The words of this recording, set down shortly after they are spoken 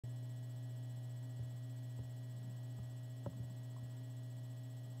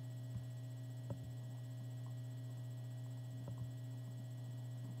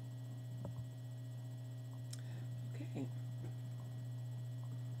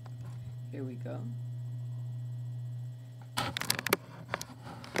Here we go.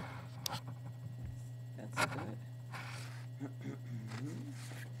 That's good.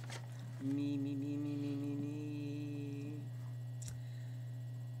 Me, me, me, me, me, me, me.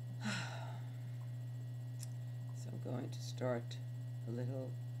 So I'm going to start a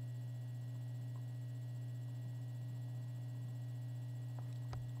little.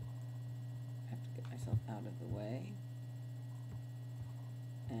 I have to get myself out of the way.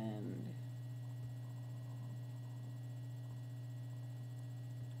 And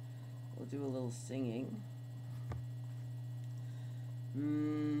we'll do a little singing.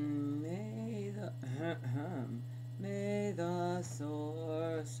 May the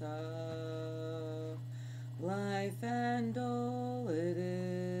source of life and all it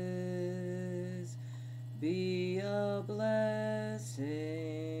is be a blessing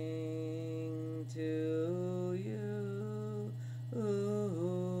to you.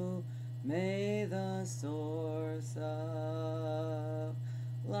 May the source of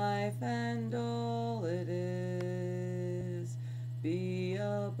life and all it is be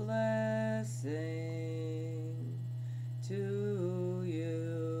a blessing to you.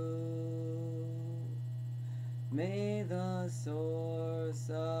 May the source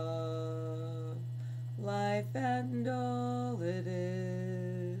of life and all it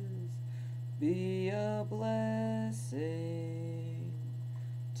is be a blessing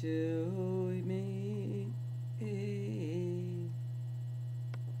to me.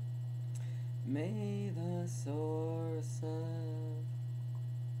 May the source of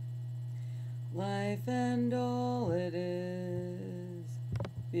life and all it is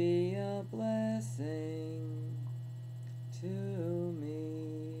be a blessing to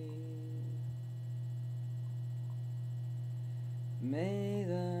me. May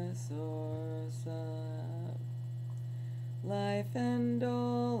the source of life and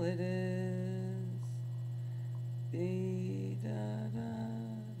all it is be da da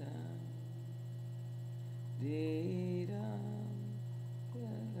da dee dum da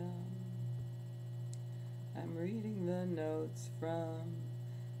dum. I'm reading the notes from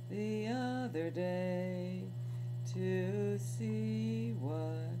the other day to see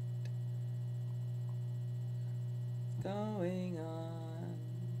what's going on.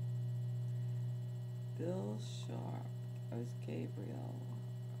 Bill Sharp. Oh, it's Gabriel.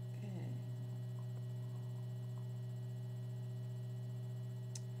 Okay.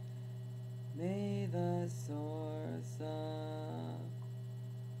 May the source of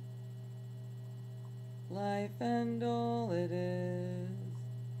life and all it is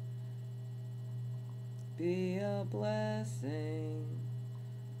be a blessing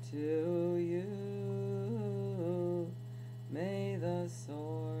to you. May the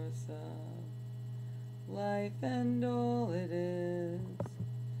source of life and all it is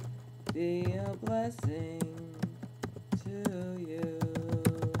be a blessing to you.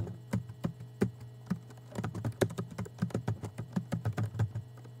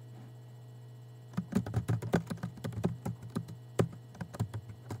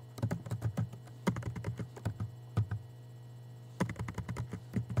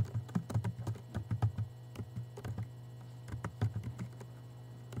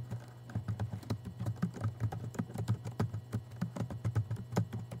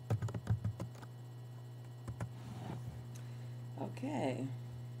 Okay.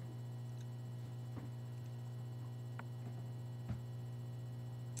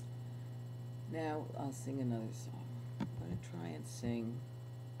 Now I'll sing another song. I'm going to try and sing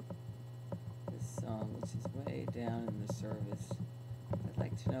this song, which is way down in the service. I'd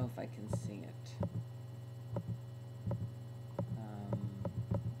like to know if I can sing it.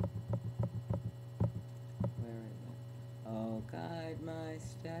 Where is it? Oh, guide my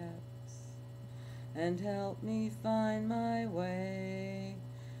steps and help me find my way.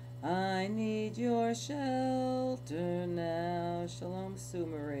 I need your shelter now. Shalom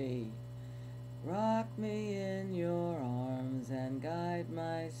Sumari. Rock me in your arms and guide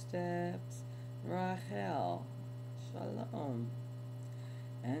my steps. Rachel. Shalom.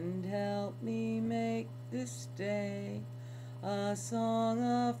 And help me make this day a song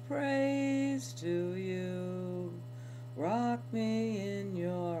of praise to you. Rock me in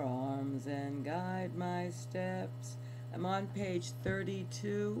your arms and guide my steps. I'm on page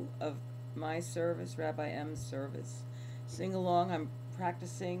 32 of my service, Rabbi M's service. Sing along. I'm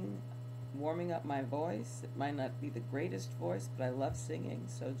practicing warming up my voice. It might not be the greatest voice, but I love singing,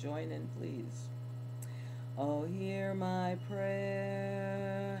 so join in, please. Oh, hear my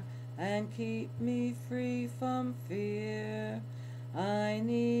prayer and keep me free from fear. I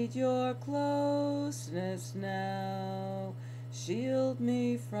need your closeness now. Shield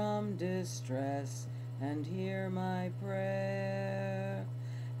me from distress and hear my prayer,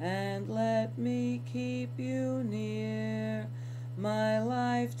 and let me keep you near, my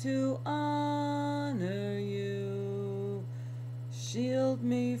life to honor you. Shield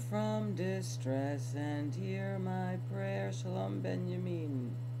me from distress and hear my prayer. Shalom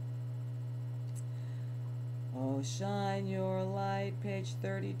Benjamin. Oh, shine your light, page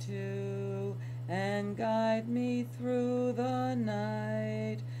 32, and guide me through the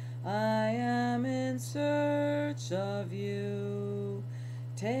night. I am in search of you.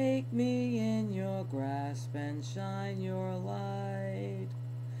 Take me in your grasp and shine your light,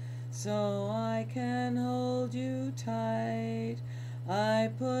 so I can hold you tight. I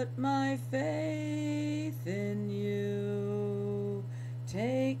put my faith in you.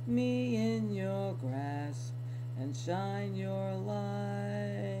 Take me in your grasp and shine your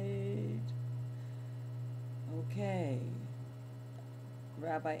light. Okay,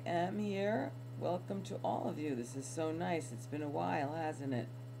 Rabbi M here. Welcome to all of you. This is so nice. It's been a while, hasn't it?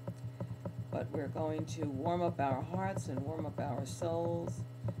 But we're going to warm up our hearts and warm up our souls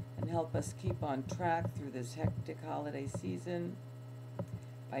and help us keep on track through this hectic holiday season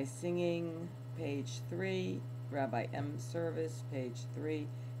by singing page 3, Rabbi M service, page 3,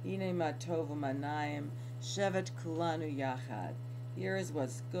 Hine ma tov u'manayim, shevet kulanu yachad. Here is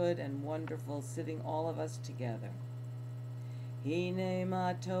what's good and wonderful, sitting all of us together. Hine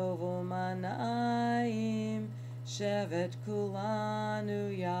ma tov u'manayim, shevet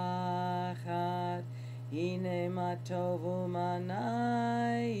kulanu yachad. Hine ma tov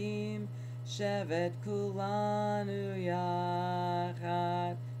u'manayim, shevet kulanu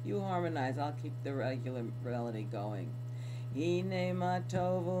yachad. You harmonize, I'll keep the regular melody going. Hine ma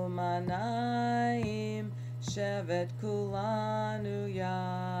tov u'manayim, shevet kulanu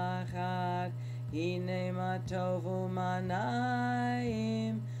yachad. Hine ma tov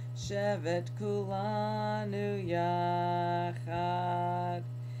u'manayim, shevet kulanu yachad.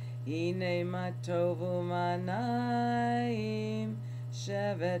 Hine ma tov u'manayim,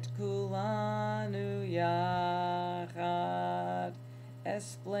 shevet kulanu yachad.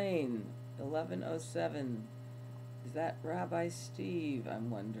 Explain, 1107. Is that Rabbi Steve, I'm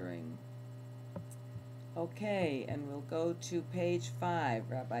wondering? Okay, and we'll go to page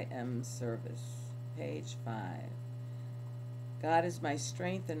 5, Rabbi M service. Page 5. God is my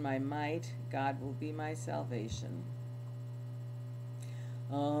strength and my might. God will be my salvation.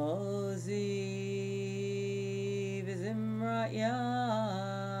 Ozi v'zimra'ya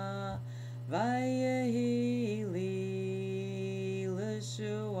v'yehi li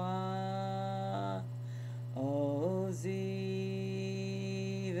l'shua. Ozi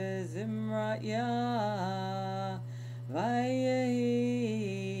v'zimra'ya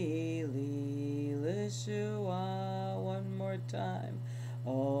v'yehi li l'shua. One more time.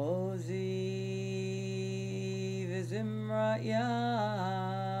 Ozi v'zimra'ya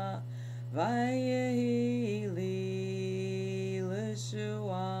v'yehi li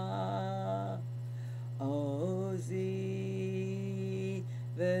l'shua. Ozi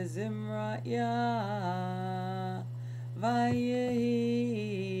v'zimra'ya v'yehi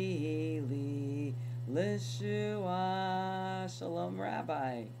li l'shua. Shalom,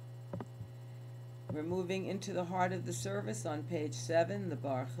 Rabbi. We're moving into the heart of the service on page 7, the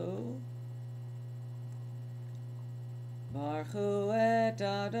Baruch Hu. Baruch Hu et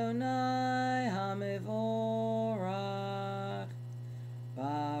Adonai HaMevorach.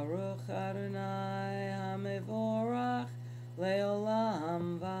 Baruch Adonai HaMevorach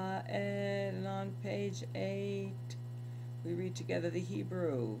Leolam Va'ed. And on page 8, we read together the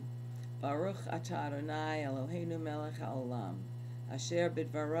Hebrew. Baruch Atah Adonai Eloheinu Melech HaOlam, Asher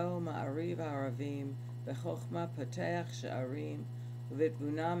bidvaro ma'ariv ha'aravim, b'chochma poteach she'arim,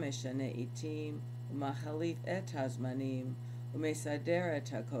 u'vitbuna meshane itim, u'machalif et hazmanim, u'mesader et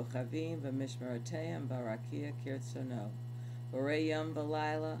ha'kochavim, v'mishmeroteim barakia kirtzono. Borei yom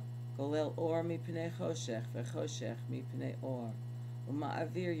v'layla, golel or mipnei choshech, v'choshech mipnei or,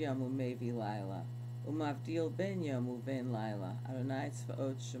 u'ma'avir yom u'mevi layla, u'mavdil ben yom u'ben layla, Adonai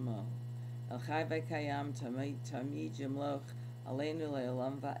tzvaot shemo. El chai v'kayam tamid yimloch, Aleinu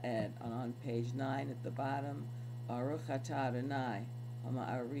le'olam va'ed. On page 9 at the bottom, Baruch atah Adonai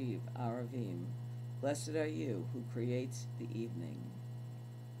ha'ma'ariv aravim. Blessed are you who creates the evening.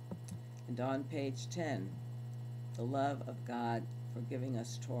 And on page 10, the love of God for giving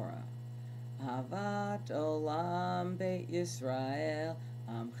us Torah. Ahavat olam beit Yisrael,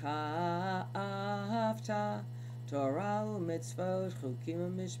 amcha ahavta, Torah u'mitzvot, chukim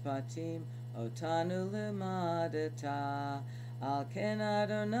u'mishpatim, otanu limadata. Al ken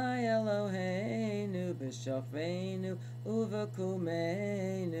Adonai Eloheinu b'shofreinu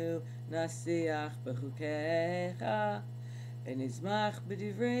uvakumeinu nasiach b'chukecha v'nizmach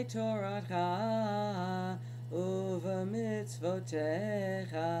b'divrei Toratcha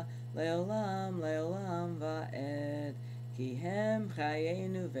uvamitzvotecha leolam leolam va'ed ki hem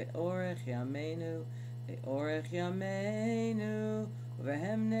chayenu ve'orech yameinu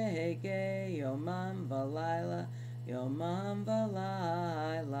v'hem nehege yomam v'layla Yomam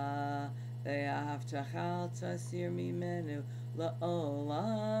v'layla ve'ahavtachal tasir mimenu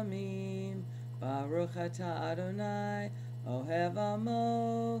la'olamim Baruch atah Adonai ohev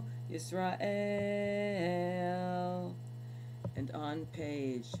amo Yisrael. And on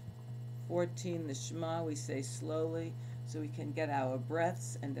page 14, the Shema, we say slowly so we can get our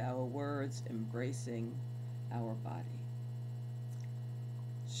breaths and our words embracing our body.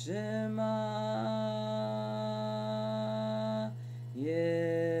 Shema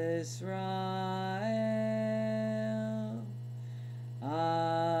Yisrael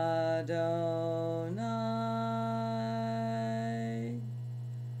Adonai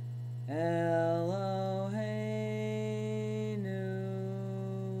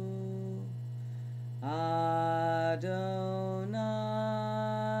Eloheinu Adonai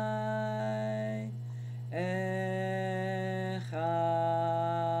Echad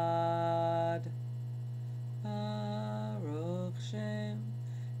Baruch Shem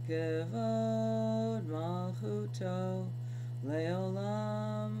Kevod Malchuto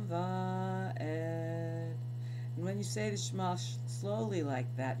Leolam Va'ed. And when you say the Shema slowly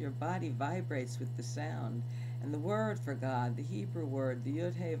like that, your body vibrates with the sound. And the word for God, the Hebrew word, the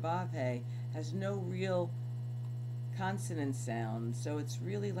Yud He Vav He, has no real consonant sound, so it's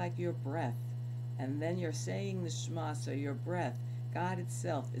really like your breath. And then you're saying the Shema, so your breath, God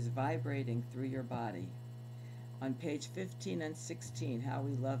itself, is vibrating through your body. On page 15 and 16, how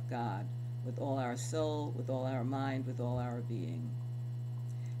we love God with all our soul, with all our mind, with all our being.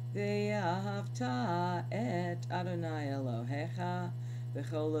 Ve'ahavta et Adonai Elohecha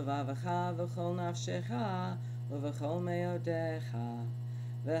v'chol levavecha v'chol nafshecha v'chol meodecha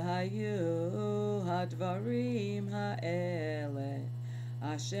v'hayu hadvarim ha'ele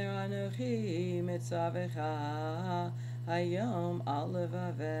asher anochi mitzavecha hayom al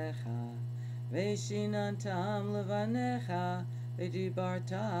levavecha ve'shinantam levanecha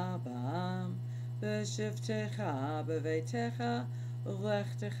v'dibarta bam v'shivtecha b'veitecha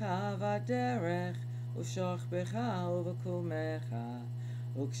Ulechtecha v'derech u'shochbecha u'v'kumecha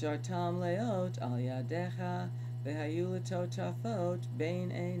u'kshartam leot al yadecha v'hayu l'totafot bein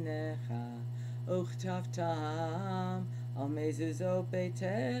einecha u'chtavtam al mezuzot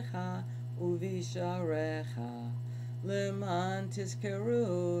beitecha u'visharecha leman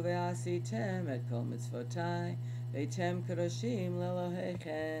tizkeru ve'asitem et kol mitzvotai veitem kadoshim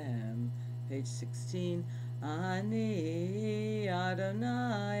lelohechem. Page 16. Ani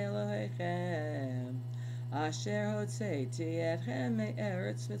Adonai Elohechem Asher hotzeiti etchem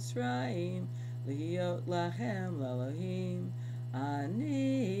me'eretz Mitzrayim Lihiyot lachem le'Elohim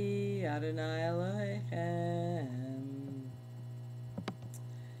Ani Adonai Elohechem.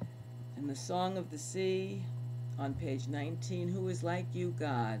 And the Song of the Sea on page 19. Who is like you,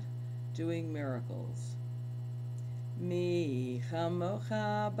 God, doing miracles? Mi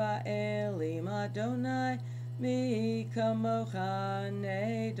chamocha ba'elim Adonai Mi kamocha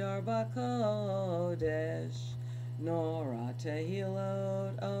nedar b'kodesh Nora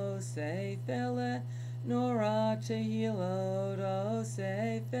tehilot osei felet Nora tehilot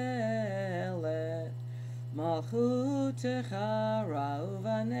osei felet Malchutecha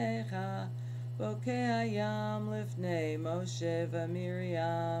ra'uvanecha Bokei hayam lifnei Moshe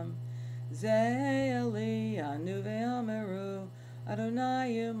v'Miriam Ze'eli anu ve'ameru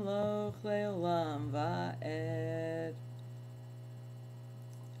Adonai yimloch le'olam va'ed.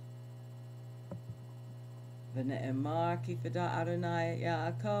 V'ne'emar ki feda Adonai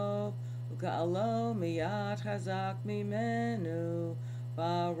Yaakov u'ka'alo miyad chazak mimenu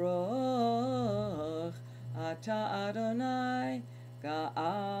Baruch ata Adonai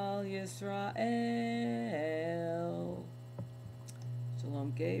Ga'al Yisrael. Shalom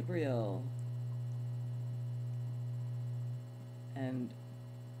Gabriel and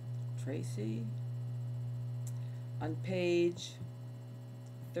Tracy. On page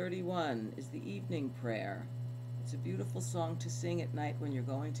 31 is the evening prayer. It's a beautiful song to sing at night when you're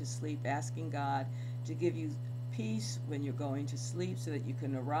going to sleep, asking God to give you peace when you're going to sleep so that you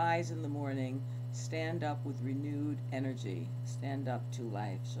can arise in the morning, stand up with renewed energy, stand up to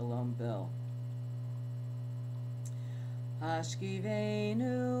life. Shalom, Bill.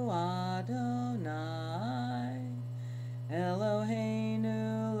 Hashkivenu Adonai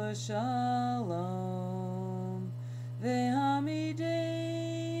Eloheinu l'shalom,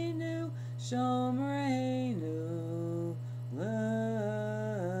 ve'hamidenu shomreinu l'chaim.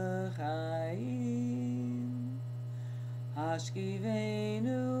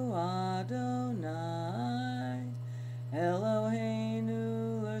 Hashkivenu Adonai,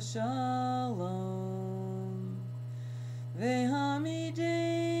 Eloheinu l'shalom,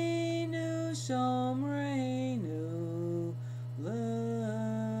 ve'hamidenu shomreinu l'chaim.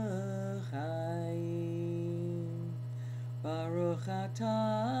 Baruch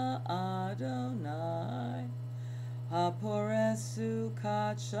atah Adonai, haporesu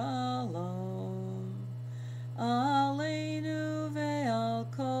kat shalom, aleinu ve'al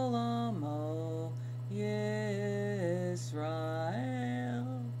kol amo Yisrael,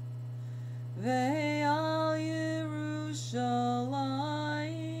 ve'al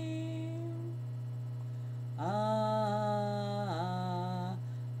Yerushalayim. Amen.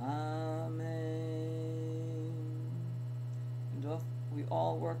 And we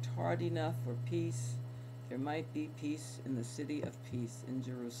all worked hard enough for peace, there might be peace in the city of peace in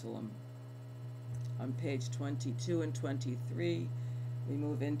Jerusalem. On page 22 and 23, we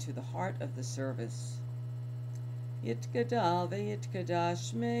move into the heart of the service. Yitgadal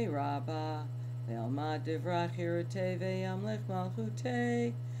ve'yitkadash me Rabbi, ve'almad divrach hirutei ve'yamlech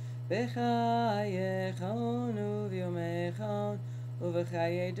malchutei, v'chayechon u'v'yomechon,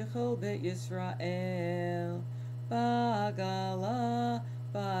 u'v'chayei dechol bet Yisrael, ba'gala,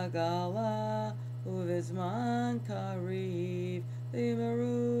 ba'gala, u'v'zman kariv,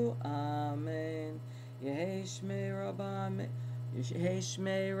 v'yimaru, amen. Yehi shmei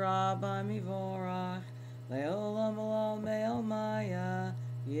Rabbi mivorach, le'olam olal me'al maya,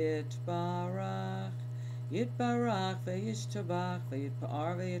 yitbarach, yitbarach ve'yishtabach,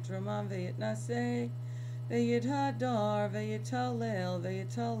 ve'yitpa'ar ve'yitramam ve'yitnaseh, ve'yithadar ve'yitalel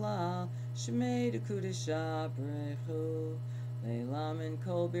ve'yitalal, shmei dekudesha brechu, le'lamen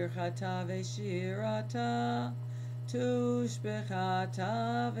kol birchata ve'shirata, tushbechata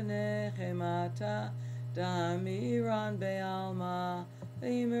v'nechemata, Damiran be'alma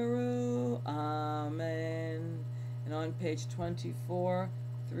ve'yimeru, amen. And on page 24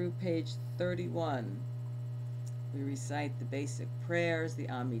 through page 31, we recite the basic prayers, the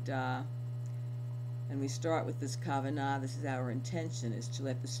Amidah, and we start with this kavanah. This is our intention, is to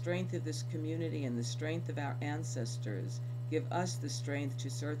let the strength of this community and the strength of our ancestors give us the strength to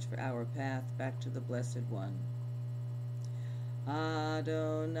search for our path back to the Blessed One.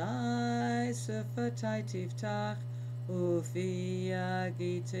 Adonai sefatai tiftach ufi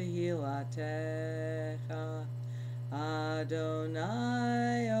yagi tehilatecha.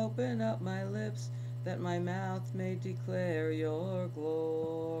 Adonai, open up my lips that my mouth may declare your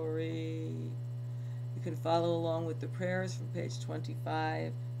glory. You can follow along with the prayers from page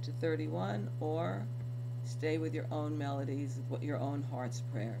 25 to 31, or stay with your own melodies, with your own heart's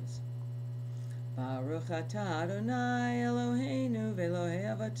prayers. Baruch atah Adonai Eloheinu ve'Elohei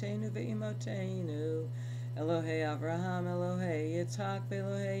Avotenu ve'Imotenu, Elohei Avraham, Elohei Yitzhak,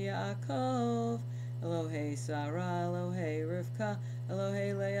 ve'Elohei Yaakov, Elohei Sarah, Elohei Rivka,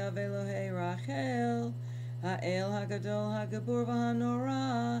 Elohei Leah, ve'Elohei Rachel, Ha'el Hagadol Hagabur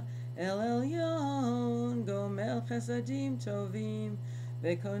v'Hanora, El Elyon, Gomel Chesadim Tovim,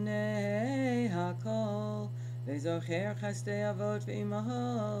 ve'Konei Hakol, ve'Zocher Chasdei Avot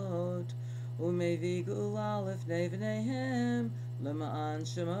ve'Imahot, Umevi Gula Lifnei V'neihem, Lema'an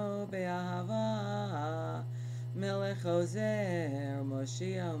Shemo Be'ahava, Melech Ozer,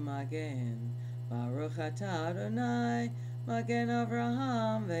 Moshiach Magen, Baruch atah Adonai, Magen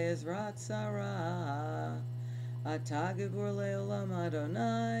Avraham ve'Ezrat Sarah, Atah Gibur Le'olam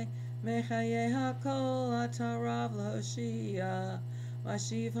Adonai, Mechayeh HaKol, Atah Rav L'Hoshia,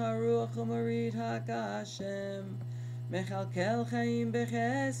 Mashiv HaRuach U'Marid HaGashem, Mechalkel Chaim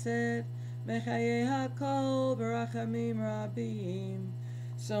B'Chesed, Mechayeh HaKol B'Rachamim Rabim,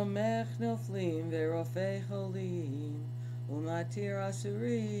 Somech Noflim Ve'Rofei Cholim, U'Matir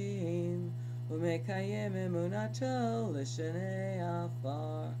Asurim, U'Mekayem Emunato L'Shenei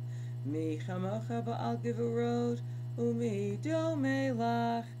Afar, Mi Chamocha Ba'al Gevurot, Umi Domei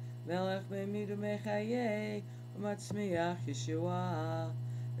Lach, Melech B'Midu Mechayeh, U'Matzmiach Yeshua,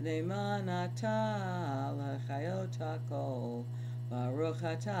 V'Neiman Atah L'Chayot HaKol, Baruch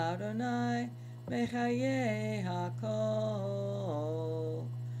atah Adonai, Mechayeh HaKol.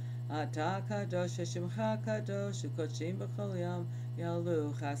 Atah Kadosh, Shemcha Kadosh, U'Kodshim B'Chol Yom,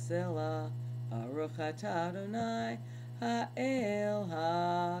 Yalu Chasela, Baruch atah Adonai, Ha'el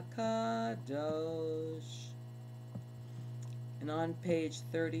HaKadosh. And on page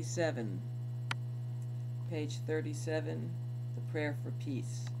 37, page 37, the prayer for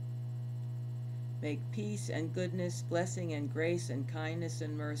peace. Make peace and goodness, blessing and grace and kindness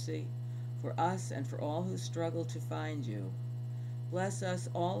and mercy for us and for all who struggle to find you. Bless us,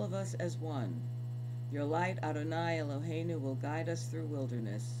 all of us as one. Your light, Adonai Eloheinu, will guide us through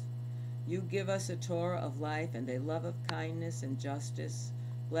wilderness. You give us a Torah of life and a love of kindness and justice,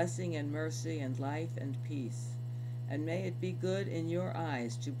 blessing and mercy and life and peace. And may it be good in your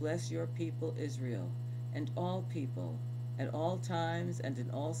eyes to bless your people Israel and all people at all times and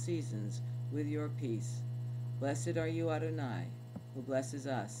in all seasons with your peace. Blessed are you, Adonai, who blesses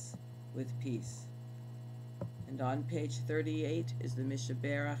us with peace. And on page 38 is the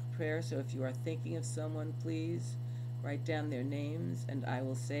Mishaberach prayer, so if you are thinking of someone, please write down their names and I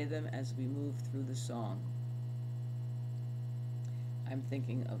will say them as we move through the song. I'm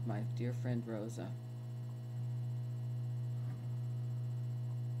thinking of my dear friend Rosa.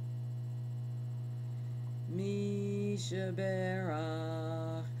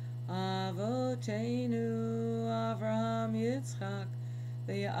 Mishaberach Avotenu Avraham Yitzchak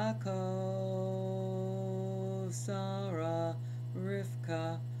Yaakov Sarah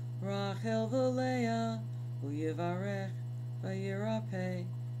Rivka Rachel v'Leah U'yivarech v'yirapeh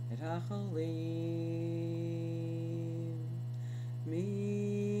et hacholim.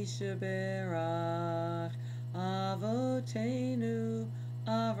 Mishaberach Avotenu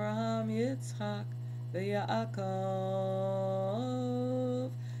Avraham Yitzchak Yaakov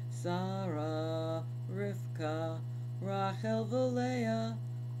Sarah Rivka Rachel v'Leah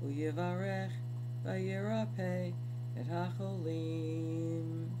U'yivarech v'yirapeh et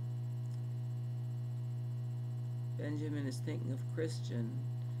hacholim. Benjamin is thinking of Christian,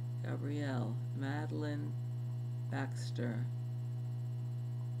 Gabrielle, Madeline, Baxter,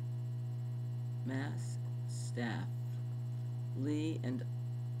 Mass staff, Lee and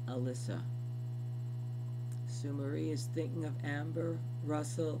Alyssa. Sue Marie is thinking of Amber,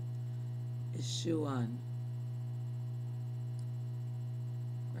 Russell, Ishuan.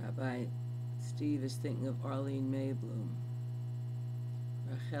 Rabbi Steve is thinking of Arlene Maybloom.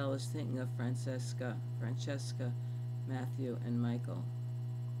 Rachel is thinking of Francesca, Matthew, and Michael.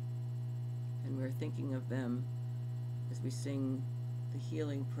 And we're thinking of them as we sing the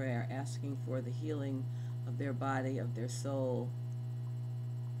healing prayer, asking for the healing of their body, of their soul.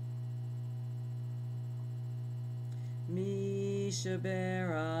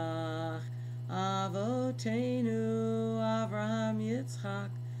 Mishaberach Avotenu Avraham Yitzchak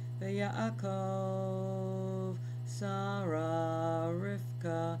v'Yaakov Sarah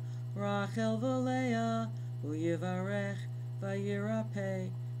Rivka Rachel v'Leah U'yivarech v'yirapeh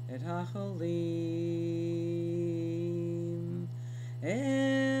et hacholim.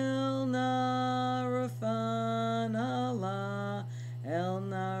 El narafan Allah, El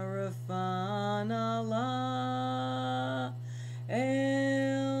narafan Allah,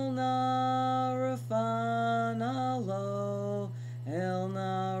 El narafan Allah, El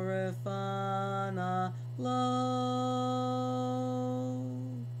narafan Allah.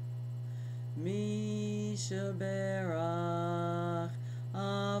 Mishaberach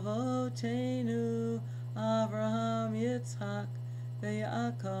Avotenu Avraham Yitzchak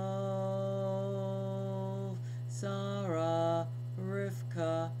v'Yaakov Sarah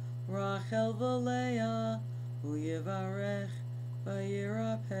Rivka Rachel v'Leah U'yivarech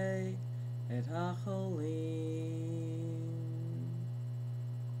v'yirapeh et hacholim.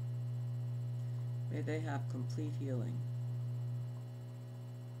 May they have complete healing.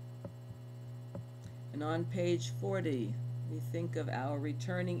 And on page 40, we think of our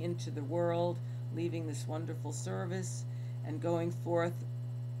returning into the world, leaving this wonderful service, and going forth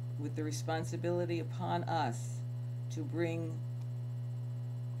with the responsibility upon us to bring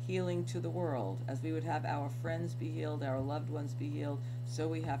healing to the world. As we would have our friends be healed, our loved ones be healed, so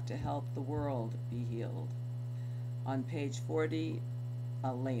we have to help the world be healed. On page 40,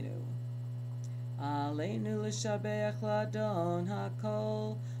 Aleinu. Aleinu l'shabeach ladon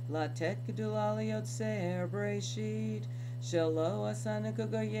hakol, latet gedula liyotzer breshit, shelo asanu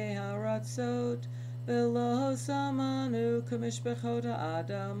k'goyei haratzot, v'lo samanu k'mishpechot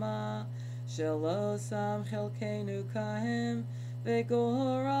ha'adama, shelo sam chelkenu kahem,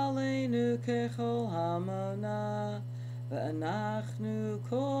 v'gor aleinu kechol hamona, v'anachnu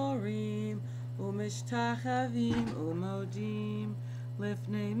korim u'mishtachavim u'modim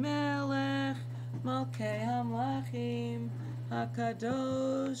lifnei melech malkei hamlachim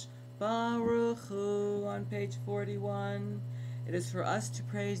hakadosh baruch hu. On page 41, it is for us to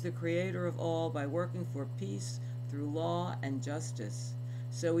praise the Creator of all by working for peace through law and justice.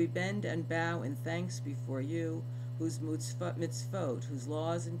 So we bend and bow in thanks before you, whose mitzvot, whose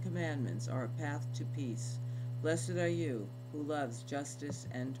laws and commandments are a path to peace. Blessed are you, who loves justice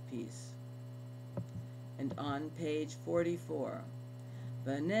and peace. And on page 44,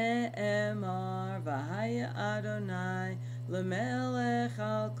 V'ne'emar v'haya Adonai l'melech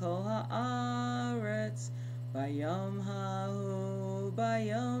al kol ha'aretz bayom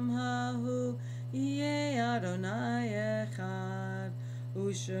hahu yeh Adonai echad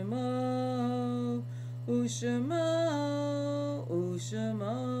u'shemo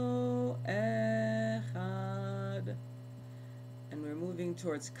echad. And we're moving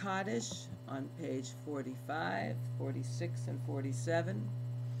towards Kaddish on page 45, 46, and 47.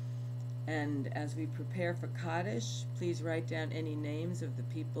 And as we prepare for Kaddish, please write down any names of the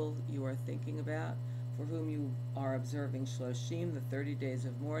people you are thinking about, for whom you are observing Shloshim, the 30 days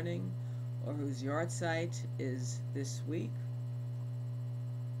of mourning, or whose yahrzeit is this week.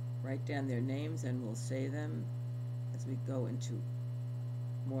 Write down their names and we'll say them as we go into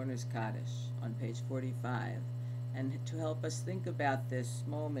Mourner's Kaddish on page 45. And to help us think about this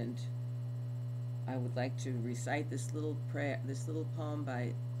moment, I would like to recite this little poem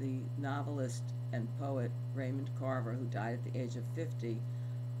by the novelist and poet Raymond Carver, who died at the age of 50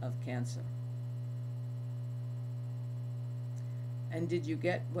 of cancer. And did you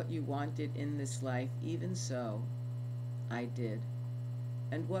get what you wanted in this life? Even so, I did.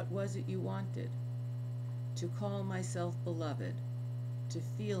 And what was it you wanted? To call myself beloved, to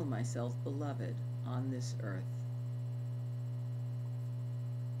feel myself beloved on this earth.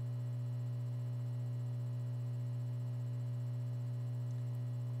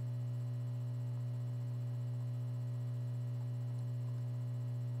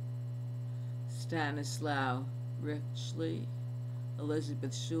 Stanislaw Richley,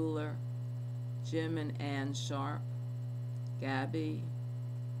 Elizabeth Schuler, Jim and Ann Sharp, Gabby,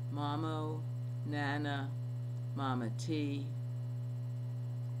 Mamo, Nana, Mama T,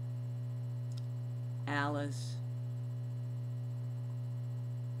 Alice,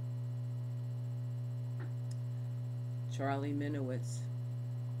 Charlie Minowitz.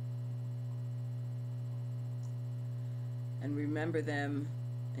 And remember them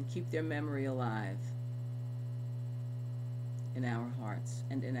and keep their memory alive in our hearts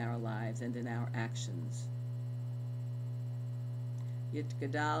and in our lives and in our actions.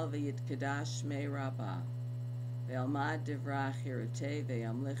 Yitgadal v'yitkadash shmei Rabbi, ve'almad divrach hirutei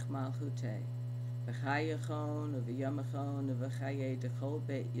ve'yamlich malchutei, v'chayachon u'v'yamachon u'v'chayei dechol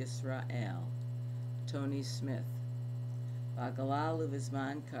beit Yisrael. Tony Smith. V'agalal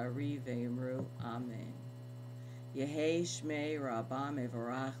u'v'zman kari ve'imru Amen. Yehei shmei Rabba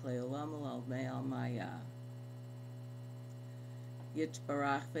mevarach le'olam al'almei al-maya.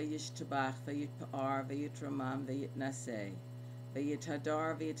 Yitbarach ve'yishtabach ve'yitpa'ar ve'yitramam ve'yitnaseh.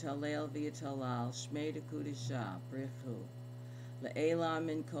 V'yitadar v'yitalel v'yitalal shmei dekudisha brichu le'elam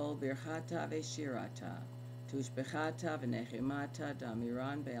min kol birchata ve'shirata tushbechata v'nechimata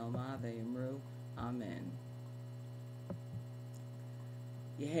damiran be'alma ve'imru Amen.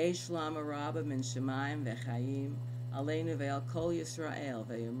 Yehei shlam rabba min shemayim v'chayim aleinu ve'al kol Yisrael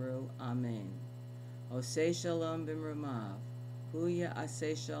ve'imru Amen. Osei shalom b'mrumav hu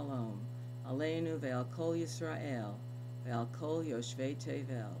ya'aseh shalom aleinu ve'al kol Yisrael ve'al kol yoshvei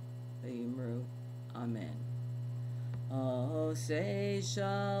tevel ve'imru Amen. Osei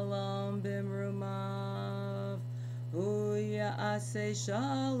shalom b'mrumav hu ya'aseh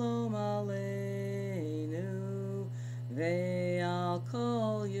shalom aleinu ve'al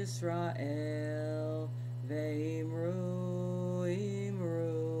kol Yisrael ve'imru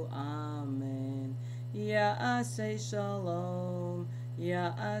Amen. Ya'aseh shalom,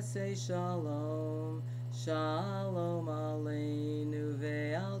 ya'aseh shalom, shalom aleinu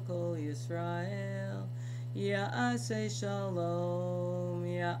ve'al kol Yisrael. Ya'aseh shalom,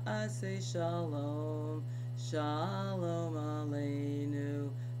 ya'aseh shalom, shalom aleinu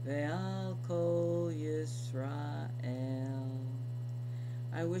ve'al kol Yisrael.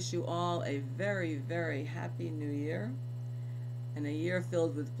 I wish you all a very, very happy New Year, and a year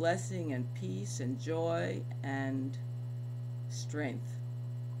filled with blessing and peace and joy and strength.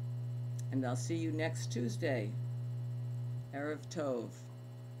 And I'll see you next Tuesday. Erev Tov.